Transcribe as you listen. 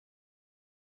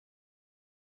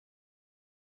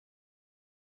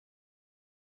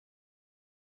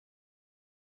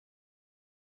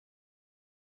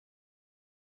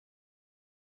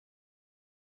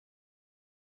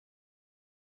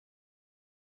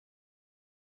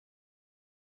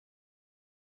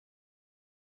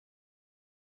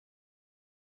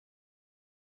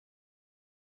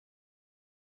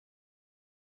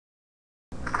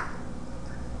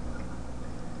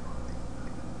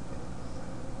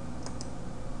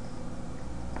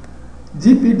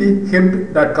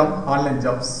GBDgift.com online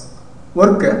jobs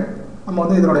work நம்ம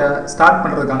வந்து இதனுடைய ஸ்டார்ட்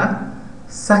பண்ணுறதுக்கான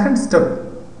செகண்ட் ஸ்டெப்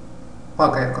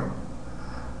பார்க்க இருக்கிறோம்.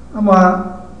 நம்ம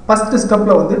ஃபஸ்ட்டு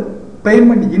ஸ்டெப்பில் வந்து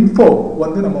பேமெண்ட் இன்ஃபோ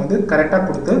வந்து நம்ம வந்து கரெக்டாக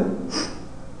கொடுத்து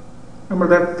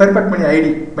நம்மளோட பெர்ஃபெக்ட் மணி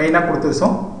ஐடி மெயினாக கொடுத்து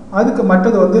வச்சோம். அதுக்கு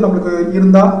மற்றது வந்து நம்மளுக்கு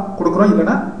இருந்தால் கொடுக்குறோம்,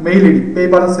 இல்லைன்னா மெயில் ஐடி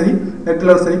பேபாலும் சரி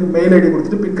நெட்டில் சரி மெயில் ஐடி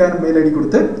கொடுத்துட்டு பின்கான மெயில் ஐடி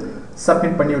கொடுத்து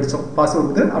சப்மிட் பண்ணி வச்சோம், பாஸ்வேர்டு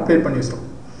கொடுத்து அப்டேட் பண்ணி வச்சோம்.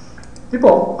 இப்போ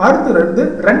அடுத்து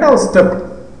ரெண்டாவது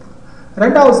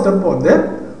ஸ்டெப் வந்து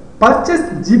purchase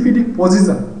GPT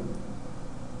position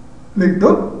link to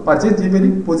purchase GPT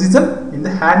position இந்த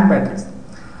ஹேண்ட் மேட்ரிக்ஸ்.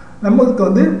 நம்மளுக்கு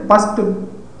வந்து ஃபர்ஸ்ட்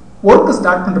ஒர்க்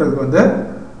ஸ்டார்ட் பண்ணுறதுக்கு வந்து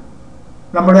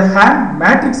நம்மளோட ஹேண்ட்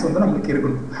மேட்ரிக்ஸ் வந்து நம்மளுக்கு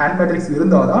இருக்கணும். ஹேண்ட் மேட்ரிக்ஸ்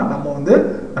இருந்தால் தான் நம்ம வந்து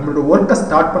நம்மளோட ஒர்க்கை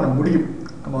ஸ்டார்ட் பண்ண முடியும்.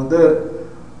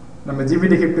 நம்ம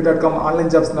GBDgift.com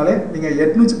ஆன்லைன் ஜாப்ஸ்னாலே நீங்கள்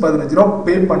 815 ரூபா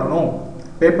பே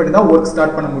பண்ணி தான் ஒர்க்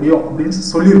ஸ்டார்ட் பண்ண முடியும் அப்படின்னு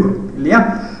சொல்லியிருக்கணும் இல்லையா?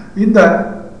 இந்த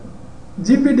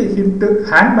GBDgift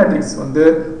ஹேண்ட் மேட்ரிக்ஸ் வந்து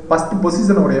ஃபர்ஸ்ட்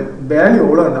பொசிஷனோடைய வேல்யூ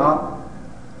எவ்வளோன்னா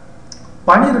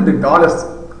 $12.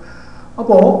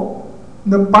 அப்போது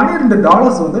இந்த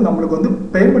 $12 வந்து நம்மளுக்கு வந்து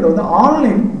பேமெண்ட் வந்து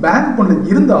ஆன்லைன் பேங்க் அக்கௌண்ட்டில்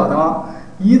இருந்தால் தான்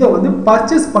இதை வந்து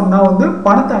பர்ச்சேஸ் பண்ணால் வந்து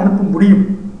பணத்தை அனுப்ப முடியும்.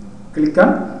 Click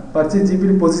on purchase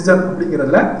GPT position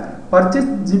அப்படிங்கிறதுல பர்ச்சேஸ்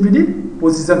ஜிபிடி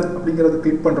பொசிஷன் அப்படிங்கிறது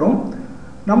கிளிக் பண்ணுறோம்.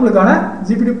 நம்மளுக்கான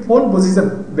ஜிபிடி போன் பொசிஷன்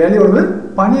வேல்யூ வந்து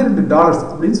 $12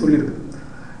 அப்படின்னு சொல்லியிருக்கு.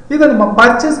 இதை நம்ம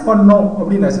பர்ச்சேஸ் பண்ணோம்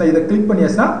அப்படின்னாச்சுன்னா இதை கிளிக்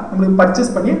பண்ணியாச்சுன்னா நம்மளுக்கு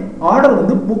பர்ச்சேஸ் பண்ணி ஆர்டர்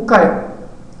வந்து புக் ஆயிடும்.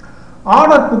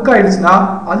 ஆர்டர் புக் ஆயிடுச்சுன்னா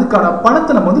அதுக்கான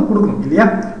பணத்தை நம்ம வந்து கொடுக்கணும் இல்லையா?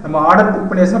 நம்ம ஆர்டர் புக்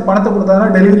பண்ணியாச்சுன்னா பணத்தை கொடுத்தா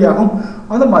டெலிவரி ஆகும்.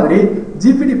 அந்த மாதிரி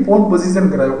ஜிபிடி போன்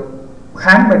பொசிஷன்ங்கிற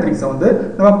ஹேண்ட் மேட்ரிக்ஸை வந்து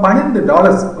நம்ம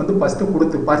 $12 வந்து ஃபர்ஸ்ட்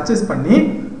கொடுத்து பர்ச்சேஸ் பண்ணி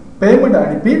பேமெண்ட்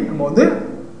அனுப்பி நம்ம வந்து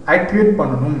ஆக்டிவேட்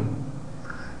பண்ணணும்.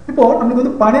 இப்போ நம்மளுக்கு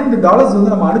வந்து $12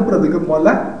 வந்து நம்ம அனுப்புறதுக்கு முதல்ல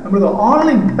நம்மளுக்கு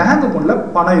ஆன்லைன் பேங்க் அக்கௌண்ட்ல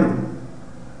பணம் இருக்கும்.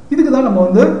 இதுக்கு தான் நம்ம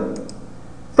வந்து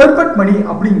பெர்ஃபெக்ட் மணி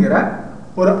அப்படிங்கிற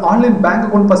ஒரு online bank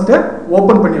account first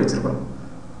open பண்ணி வச்சிருக்கோம்.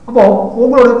 அப்போ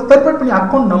உங்களோட பெர்ஃபெக்ட் மணி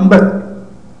அக்கௌண்ட் நம்பர்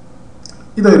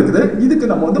இது இருக்குது. இதுக்கு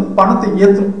நம்ம வந்து பணத்தை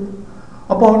ஏற்றணும்.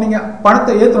 அப்போ நீங்க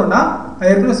பணத்தை ஏற்றணும்னா நான்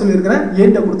ஏற்கனவே சொல்லியிருக்கிறேன்,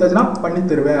 ஏன்ட்ட கொடுத்தாச்சுன்னா பண்ணி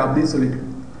தருவேன் அப்படின்னு சொல்லிட்டு.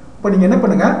 இப்போ நீங்க என்ன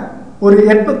பண்ணுங்க, ஒரு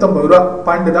 $850 ரூபா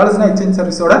 $12 எக்ஸ்சேஞ்ச்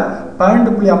சர்வீஸோட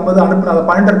 12.50 அனுப்புனா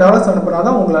 $12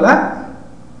 அனுப்புனாதான் உங்களால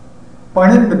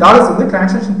 $12 வந்து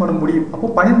டிரான்சாக்ஷன் பண்ண முடியும். அப்போ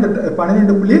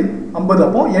 12.50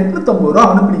 அப்போ $850 ரூபா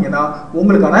அனுப்புனீங்கன்னா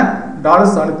உங்களுக்கான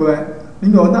டாலர்ஸ் அனுப்புவேன்.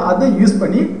 நீங்க வந்து அதை யூஸ்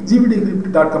பண்ணி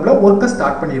GBDgift.comல ஒர்க்கை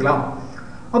ஸ்டார்ட் பண்ணிடலாம்.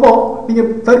 அப்போ நீங்க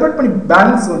பெர்ஃபெக்ட் பண்ணி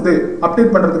பேலன்ஸ் வந்து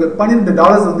அப்டேட் பண்றதுக்கு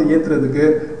 $12 வந்து ஏத்துறதுக்கு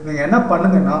நீங்க என்ன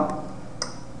பண்ணுங்கன்னா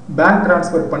பேங்க்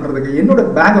டிரான்ஸ்ஃபர் பண்றதுக்கு என்னோட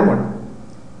பேங்க் அக்கௌண்ட்,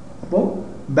 அப்போ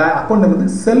அக்கௌண்ட் வந்து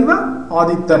செல்வ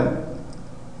ஆதித்தன்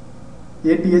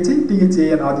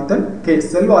ATHITHAN ஆதித்தன் K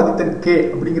செல்வ ஆதித்தன் K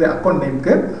அப்படிங்கிற அக்கௌண்ட்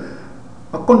நேம்க்கு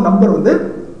அக்கௌண்ட் நம்பர் வந்து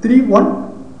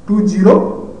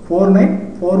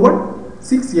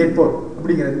 31204941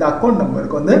 அப்படிங்கிற இந்த அக்கௌண்ட்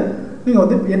நம்பருக்கு வந்து நீங்க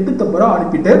வந்து $850 ரூபா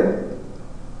அனுப்பிட்டு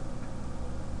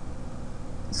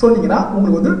சொன்னீங்கன்னா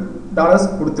உங்களுக்கு வந்து டாலர்ஸ்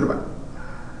கொடுத்துருவேன்.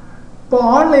 இப்போ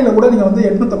ஆன்லைனில் கூட நீங்கள் வந்து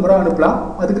 $850 ரூபா அனுப்பலாம்.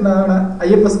 அதுக்கு நான்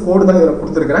IFS கோடு தான் இதில்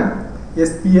கொடுத்துருக்கிறேன்,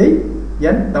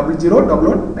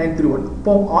 SPIN001191.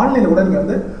 இப்போ ஆன்லைனில் கூட நீங்கள்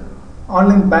வந்து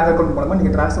ஆன்லைன் பேங்க் அக்கௌண்ட் மூலமாக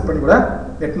நீங்கள் ட்ரான்ஸ்ஃபர் பண்ணி கூட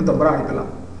 $850 ரூபா அனுப்பலாம்.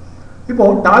 இப்போ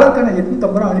டாலருக்கான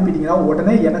 $850 ரூபா அனுப்பிட்டீங்கன்னா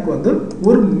உடனே எனக்கு வந்து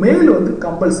ஒரு மெயில் வந்து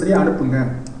கம்பல்சரி அனுப்புங்க.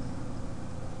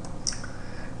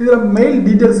 இதில் மெயில்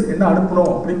டீட்டெயில்ஸ் என்ன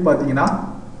அனுப்பணும் அப்படின்னு பார்த்தீங்கன்னா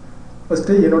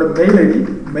ஃபர்ஸ்ட் என்னோட மெயில் ஐடி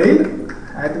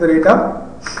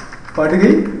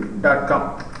mail@padugai.com.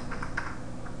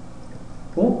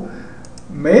 இப்போ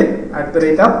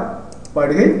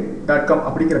mail@padugai.com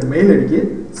அப்படிங்கிற மெயில் ஐடிக்கு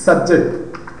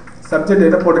சப்ஜெக்ட்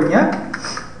என்ன போடுறீங்க,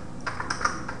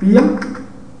 PM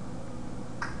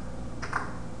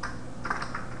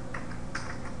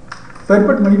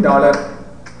பெர்ஃபெக்ட் மணி டாலர்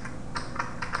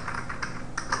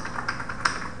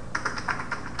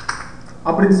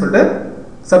அப்படின்னு சொல்லிட்டு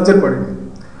சப்ஜெக்ட் பண்ணுங்க.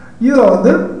 இதில்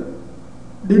வந்து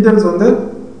டீட்டெயில்ஸ் வந்து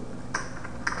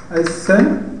I send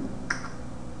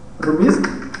rupees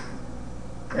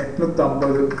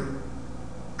 850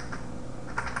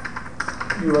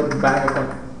 your bank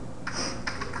account,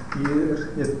 your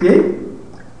SBI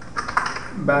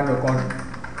bank account,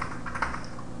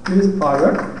 please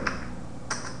forward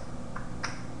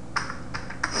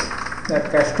that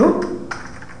cash to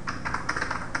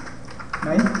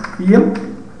my PM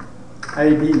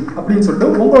ID அப்படின்னு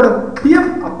சொல்லிட்டு உங்களோட PM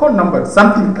அக்கௌண்ட் நம்பர்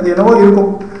சம்திங் அது என்னவோ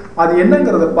இருக்கும், அது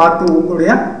என்னங்கிறத பார்த்து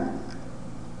உங்களுடைய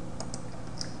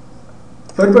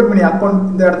பெர்ஃபெக்ட் மணி அக்கௌண்ட்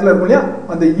இந்த இடத்துல இருக்கும் இல்லையா,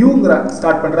 அந்த யூங்கிற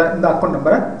ஸ்டார்ட் பண்ற இந்த அக்கௌண்ட்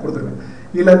நம்பரை கொடுத்துருங்க.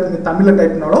 இல்லை நீங்க தமிழ்ல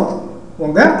டைப் பண்ணாலும்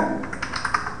உங்க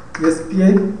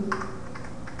SBI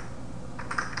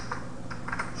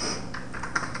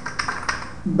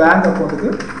பேங்க் அக்கௌண்ட்டுக்கு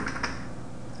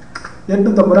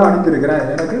 850 ரூபா அனுப்பியிருக்கிறேன்.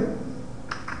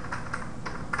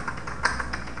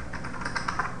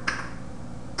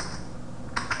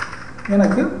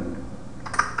 எனக்கு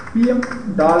பிஎம்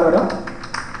டாலரா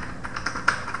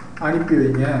அனுப்பி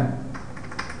வைங்க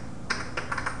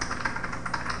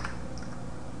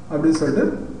அப்படின்னு சொல்லிட்டு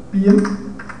பிஎம்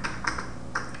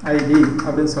ஐடி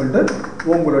அப்படின்னு சொல்லிட்டு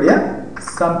உங்களுடைய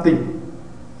சம்திங்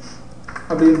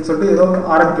அப்படின்னு சொல்லிட்டு ஏதோ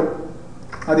ஆரம்பிக்கும்.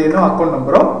 அது என்ன அக்கௌண்ட்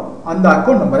நம்பரோ அந்த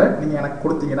அக்கௌண்ட் நம்பரை நீங்கள் எனக்கு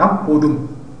கொடுத்தீங்கன்னா போதும்.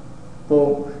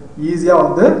 இப்போது ஈஸியாக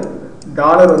வந்து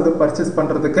டாலர் வந்து பர்ச்சேஸ்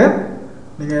பண்ணுறதுக்கு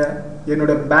நீங்கள்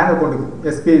என்னோட பேங்க் அக்கௌண்ட்டுக்கு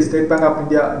SBI state bank of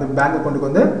India இந்த பேங்க் அக்கௌண்ட்டுக்கு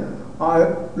வந்து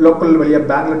லோக்கல் வழியாக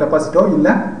பேங்க்கில் டெபாசிட்டோ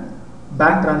இல்லை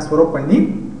பேங்க் ட்ரான்ஸ்ஃபரோ பண்ணி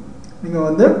நீங்கள்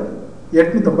வந்து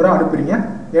 850 ரூபா அனுப்புறீங்க.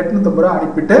 850 ரூபா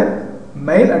அனுப்பிட்டு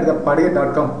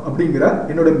mail@padge.com அப்படிங்கிற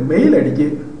என்னோட மெயில் ஐடிக்கு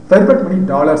ஃபெர்பட் மணி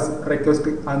டாலர்ஸ் ரெக்வஸ்ட்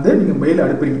வந்து நீங்கள் மெயில்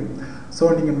அனுப்புறீங்க. ஸோ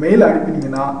நீங்கள் மெயில்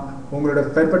அனுப்பினீங்கன்னா உங்களோட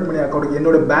ஃபெர்பட் மணி அக்கௌண்ட்டுக்கு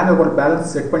என்னோட பேங்க் அக்கௌண்ட்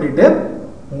பேலன்ஸ் செக் பண்ணிவிட்டு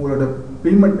உங்களோட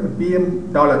பேமெண்ட் பிஎம்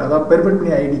டாலர் அதாவது ஃபெர்பட்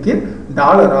மணி ஐடிக்கு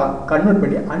டாலராக கன்வெர்ட்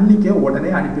பண்ணி அன்றைக்கே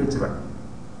உடனே அனுப்பி வச்சுருவேன்.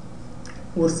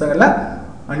 ஒரு செகண்டில்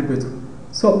அனுப்பி வச்சுருவேன்.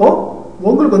 ஸோ அப்போது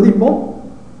உங்களுக்கு வந்து இப்போது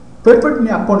ஃபெர்பட்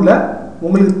மணி அக்கௌண்ட்டில்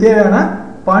உங்களுக்கு தேவையான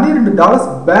 $12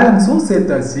 பேலன்ஸும்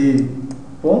சேர்த்தாச்சு.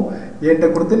 இப்போது என்கிட்ட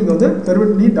கொடுத்து நீங்கள் வந்து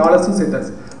ஃபெர்பட் மணி டாலர்ஸும்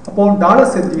சேர்த்தாச்சு. அப்போது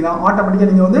டாலர்ஸ் சேர்த்துட்டிங்கன்னா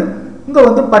ஆட்டோமேட்டிக்காக நீங்கள் வந்து இங்கே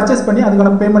வந்து பர்ச்சேஸ் பண்ணி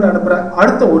அதுக்கான பேமெண்ட் அனுப்புகிற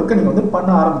அடுத்த ஒர்க்கை நீங்கள் வந்து பண்ண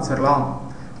ஆரம்பிச்சிடலாம்.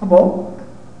 அப்போது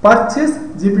பர்ச்சேஸ்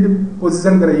ஜிபிடி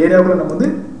பொசிஷனுங்கிற ஏரியாவுக்குள்ள நம்ம வந்து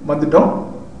வந்துட்டோம்.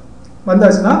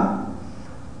 வந்தாச்சுன்னா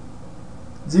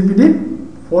ஜிபிடி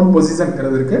ஃபோன்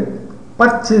பொசிஷனுங்கிறது இருக்குது.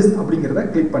 பர்ச்சேஸ் அப்படிங்கிறத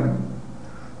கிளிக் பண்ணுங்க.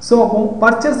 ஸோ அப்போ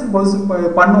பர்ச்சேஸ்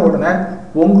பண்ண உடனே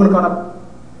உங்களுக்கான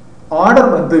ஆர்டர்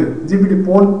வந்து ஜிபிடி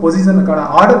ஃபோன் பொசிஷனுக்கான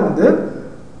ஆர்டர் வந்து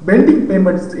பெண்டிங்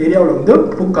பேமெண்ட்ஸ் ஏரியாவில் வந்து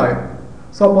புக் ஆகிடும்.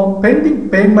 ஸோ அப்போ பெண்டிங்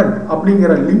பேமெண்ட்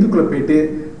அப்படிங்கிற லிங்க்குள்ளே போயிட்டு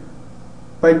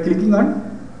by clicking on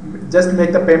just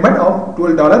make the payment of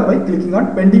 $12 by clicking on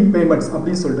bending payments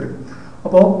அப்படின்னு சொல்லிட்டு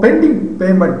அப்போது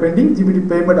பெண்டிங் ஜிபிடி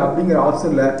பேமெண்ட் அப்படிங்கிற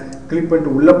ஆப்ஷனில் கிளிக்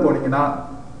பண்ணிட்டு உள்ளே போனீங்கன்னா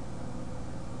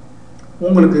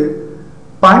உங்களுக்கு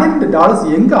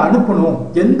 $12 எங்கே அனுப்பணும்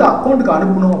எந்த அக்கௌண்ட்டுக்கு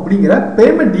அனுப்பணும் அப்படிங்கிற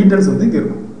பேமெண்ட் டீட்டெயில்ஸ் வந்து இங்கே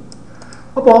இருக்கும்.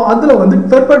 அப்போது அதில் வந்து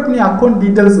ஃபெர்பட் மணி அக்கௌண்ட்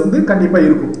டீட்டெயில்ஸ் வந்து கண்டிப்பாக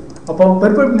இருக்கும். அப்போ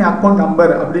ஃபெர்பட் மணி அக்கௌண்ட்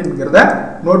நம்பர் அப்படிங்கிறத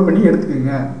நோட் பண்ணி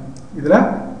எடுத்துக்கோங்க. இதில்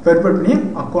ஃபெர்பட் மணி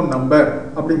அக்கௌண்ட் நம்பர்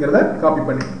அப்படிங்கிறத காப்பி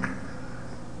பண்ணி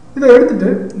இதை எடுத்துட்டு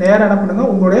நேராக என்ன பண்ணுங்க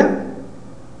உங்களுடைய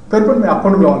ஃபெர்பட் மணி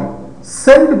அக்கௌண்ட்டுக்குள்ள வாங்க.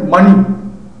 சென்ட் மணி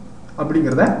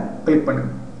அப்படிங்கிறத கிளிக் பண்ணுங்க.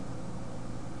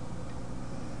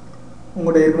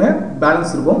 உங்களுடைய ஏற்கனவே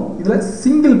பேலன்ஸ் இருக்கும். இதில்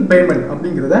சிங்கிள் பேமெண்ட்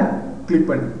அப்படிங்கிறத கிளிக்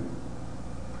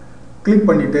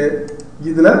பண்ணிட்டு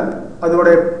இதில்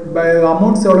அதோடைய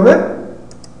அமௌண்ட்ஸ் எவ்வளவு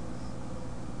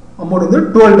அமௌண்ட் வந்து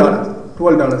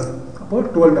 $12. அப்போது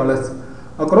 $12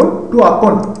 அப்புறம் to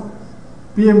account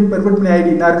PM ஃபெர்பட் money ID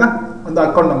என்ன இருக்கா அந்த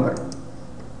அக்கௌண்ட்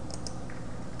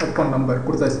நம்பர்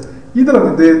கொடுத்தாச்சு. இதில்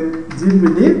வந்து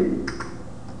ஜிபிடி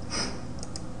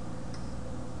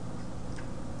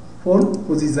ஃபோன்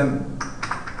பொசிஷன்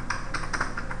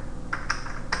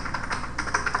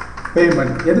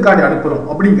பேமெண்ட் எதுக்காண்டி அனுப்புகிறோம்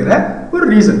அப்படிங்கிற ஒரு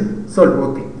ரீசன் சொல்லிட்டு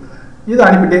ஓகே இதை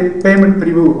அனுப்பிட்டு பேமெண்ட்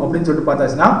ப்ரிவியூ அப்படின்னு சொல்லிட்டு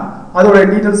பார்த்தாச்சுன்னா அதோட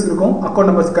டீட்டெயில்ஸ் இருக்கும். அக்கௌண்ட்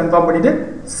நம்பர்ஸ் கன்ஃபார்ம் பண்ணிட்டு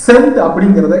சென்ட்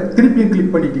அப்படிங்கிறத திருப்பியும்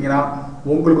கிளிக் பண்ணிட்டீங்கன்னா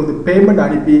உங்களுக்கு வந்து பேமெண்ட்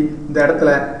அனுப்பி இந்த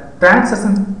இடத்துல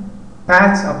டிரான்சாக்ஷன்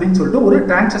பேட்ச் அப்படின்னு சொல்லிட்டு ஒரு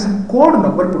டிரான்சாக்ஷன் கோடு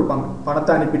நம்பர் கொடுப்பாங்க.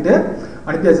 பணத்தை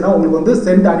அனுப்பியாச்சுன்னா உங்களுக்கு வந்து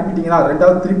சென்ட் அனுப்பிட்டீங்கன்னா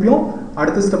ரெண்டாவது திருப்பியும்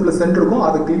அடுத்த ஸ்டெப்பில் சென்ட் இருக்கும்.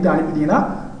 அதை கிளிக் அனுப்பிட்டீங்கன்னா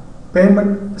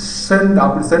பேமெண்ட் சென்ட்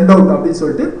அவுட் அப்படின்னு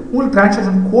சொல்லிட்டு உங்களுக்கு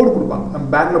டிரான்சாக்ஷன் கோடு கொடுப்பாங்க. நம்ம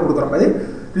பேங்க்கில் கொடுக்குற மாதிரி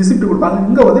ரிசிப்ட் கொடுப்பாங்க.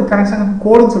 இங்கே வந்து டிரான்சாக்ஷன்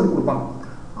கோடுன்னு சொல்லிட்டு கொடுப்பாங்க.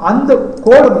 அந்த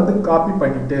கோடை வந்து காப்பி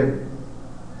பண்ணிட்டு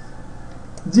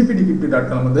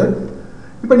GBDgift.com வந்து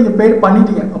இப்போ நீங்கள் பே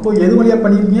பண்ணிட்டீங்க. அப்போது எது வழியாக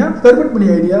பண்ணியிருக்கீங்க ஃபெர்பட் மணி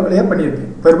ஐடியா வழியாக பண்ணியிருக்கீங்க.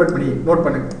 ஃபெர்பட் மணி நோட்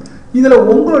பண்ணுங்க. இதில்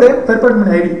உங்களுடைய ஃபெர்பட்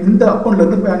மணி ஐடி இந்த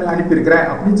அக்கௌண்ட்லேருந்து அனுப்பியிருக்கிறேன்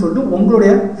அப்படின்னு சொல்லிட்டு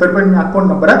உங்களுடைய ஃபெர்பட் மணி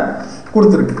அக்கௌண்ட் நம்பரை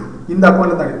கொடுத்துருக்கு. இந்த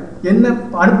அக்கௌண்ட்டில் தான் என்ன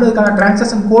அனுப்புனதுக்கான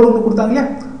டிரான்சாக்ஷன் கோடு ஒன்று கொடுத்தாங்க இல்லையா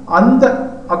அந்த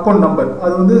அக்கௌண்ட் நம்பர்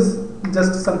அது வந்து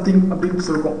ஜஸ்ட் சம்திங் அப்படின்னு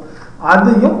சொல்லிருக்கோம்.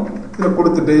 அதையும் இதில்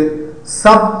கொடுத்துட்டு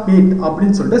சப்மிட்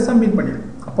அப்படின்னு சொல்லிட்டு சப்மிட் பண்ணிடுங்க.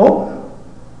 அப்போது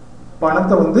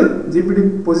பணத்தை வந்து ஜிபிடி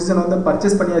பொசிஷனை வந்து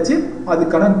பர்ச்சேஸ் பண்ணியாச்சு.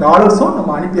 அதுக்கான டாலர்ஸும்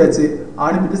நம்ம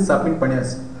அனுப்பிட்டு சப்மிட்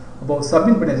பண்ணியாச்சு. அப்போது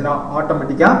சப்மிட் பண்ணியாச்சுன்னா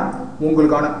ஆட்டோமேட்டிக்காக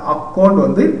உங்களுக்கான அக்கௌண்ட்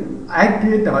வந்து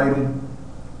ஆக்டிவேட் ஆயிரும்.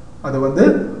 அது வந்து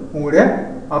உங்களுடைய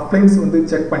அப்ளைன்ஸ் வந்து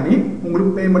செக் பண்ணி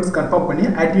உங்களுக்கு பேமெண்ட்ஸ் கன்ஃபார்ம் பண்ணி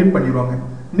ஆக்டிவேட் பண்ணிடுவாங்க.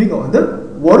 நீங்கள் வந்து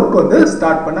ஒர்க் வந்து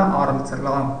ஸ்டார்ட் பண்ண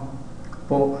ஆரம்பிச்சிடலாம்.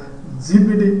 இப்போது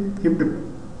GBDgift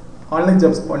ஆன்லைன்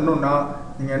ஜாப்ஸ் பண்ணணுன்னா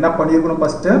நீங்கள் என்ன பண்ணியிருக்கணும்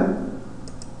ஃபஸ்ட்டு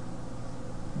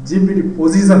ஜிபிடி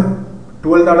பொசிஷன்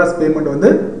 $12 பேமெண்ட் வந்து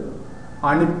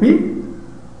அனுப்பி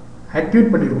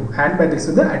ஆக்டிவேட் பண்ணிடுவோம். ஹேண்ட் பேட்டரிஸ்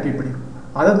வந்து ஆக்டிவேட் பண்ணிடுவோம்.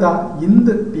 அதை தான் இந்த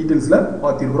டீட்டெயில்ஸில்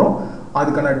பார்த்துருக்குறோம்.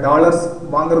 அதுக்கான டாலர்ஸ்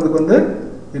வாங்குறதுக்கு வந்து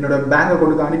என்னோட பேங்க்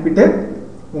அக்கௌண்ட்டுக்கு அனுப்பிட்டு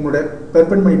உங்களோட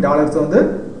பெர்பெண்ட் மணி டாலர்ஸை வந்து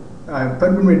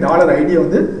பெர்பெண்ட் மணி டாலர் ஐடியை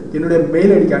வந்து என்னுடைய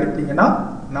மெயில் ஐடிக்கு அனுப்பிட்டீங்கன்னா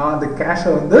நான் அந்த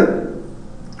கேஷை வந்து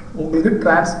உங்களுக்கு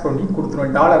ட்ரான்ஸ்ஃபர் பண்ணி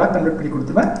கொடுத்துருவேன், டாலராக கன்வெர்ட் பண்ணி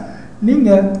கொடுத்துருவேன்.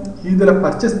 நீங்கள் இதில்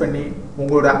பர்ச்சேஸ் பண்ணி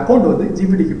உங்களோட அக்கௌண்ட் வந்து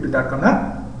GBDgift.com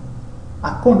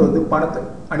அக்கௌண்ட் வந்து பணத்தை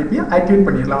அனுப்பி ஆக்டிவேட்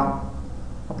பண்ணிடலாம்.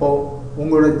 அப்போது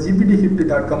உங்களோட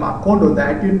GBDgift.com அக்கௌண்ட் வந்து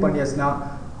ஆக்டிவேட் பண்ணியாச்சுன்னா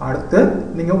அடுத்து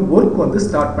நீங்கள் ஒர்க் வந்து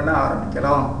ஸ்டார்ட் பண்ண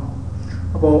ஆரம்பிக்கலாம்.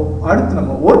 அப்போது அடுத்து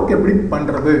நம்ம ஒர்க் எப்படி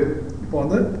பண்ணுறது இப்போ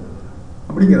வந்து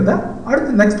அப்படிங்கிறத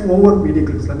அடுத்து நெக்ஸ்ட் ஒவ்வொரு வீடியோ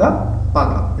கிளிப்ஸில் தான்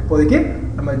பார்க்கலாம். இப்போதைக்கு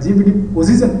நம்ம GBD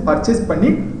பொசிஷன் பர்ச்சேஸ் பண்ணி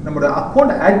நம்மளோட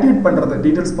அக்கௌண்ட் ஆக்டிவேட் பண்ணுறத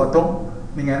டீட்டெயில்ஸ் பார்த்தோம்.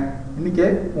 நீங்கள் இன்றைக்கே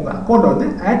உங்கள் அக்கௌண்ட்டை வந்து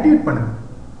ஆக்டிவேட் பண்ணுங்கள்.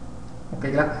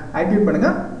 ஓகேங்களா? ஆக்டிவேட்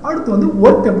பண்ணுங்கள். அடுத்து வந்து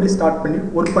ஒர்க் எப்படி ஸ்டார்ட் பண்ணி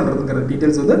ஒர்க் பண்ணுறதுங்கிற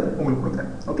டீட்டெயில்ஸ் வந்து உங்களுக்கு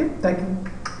கொடுக்குறேன். Okay, thank you.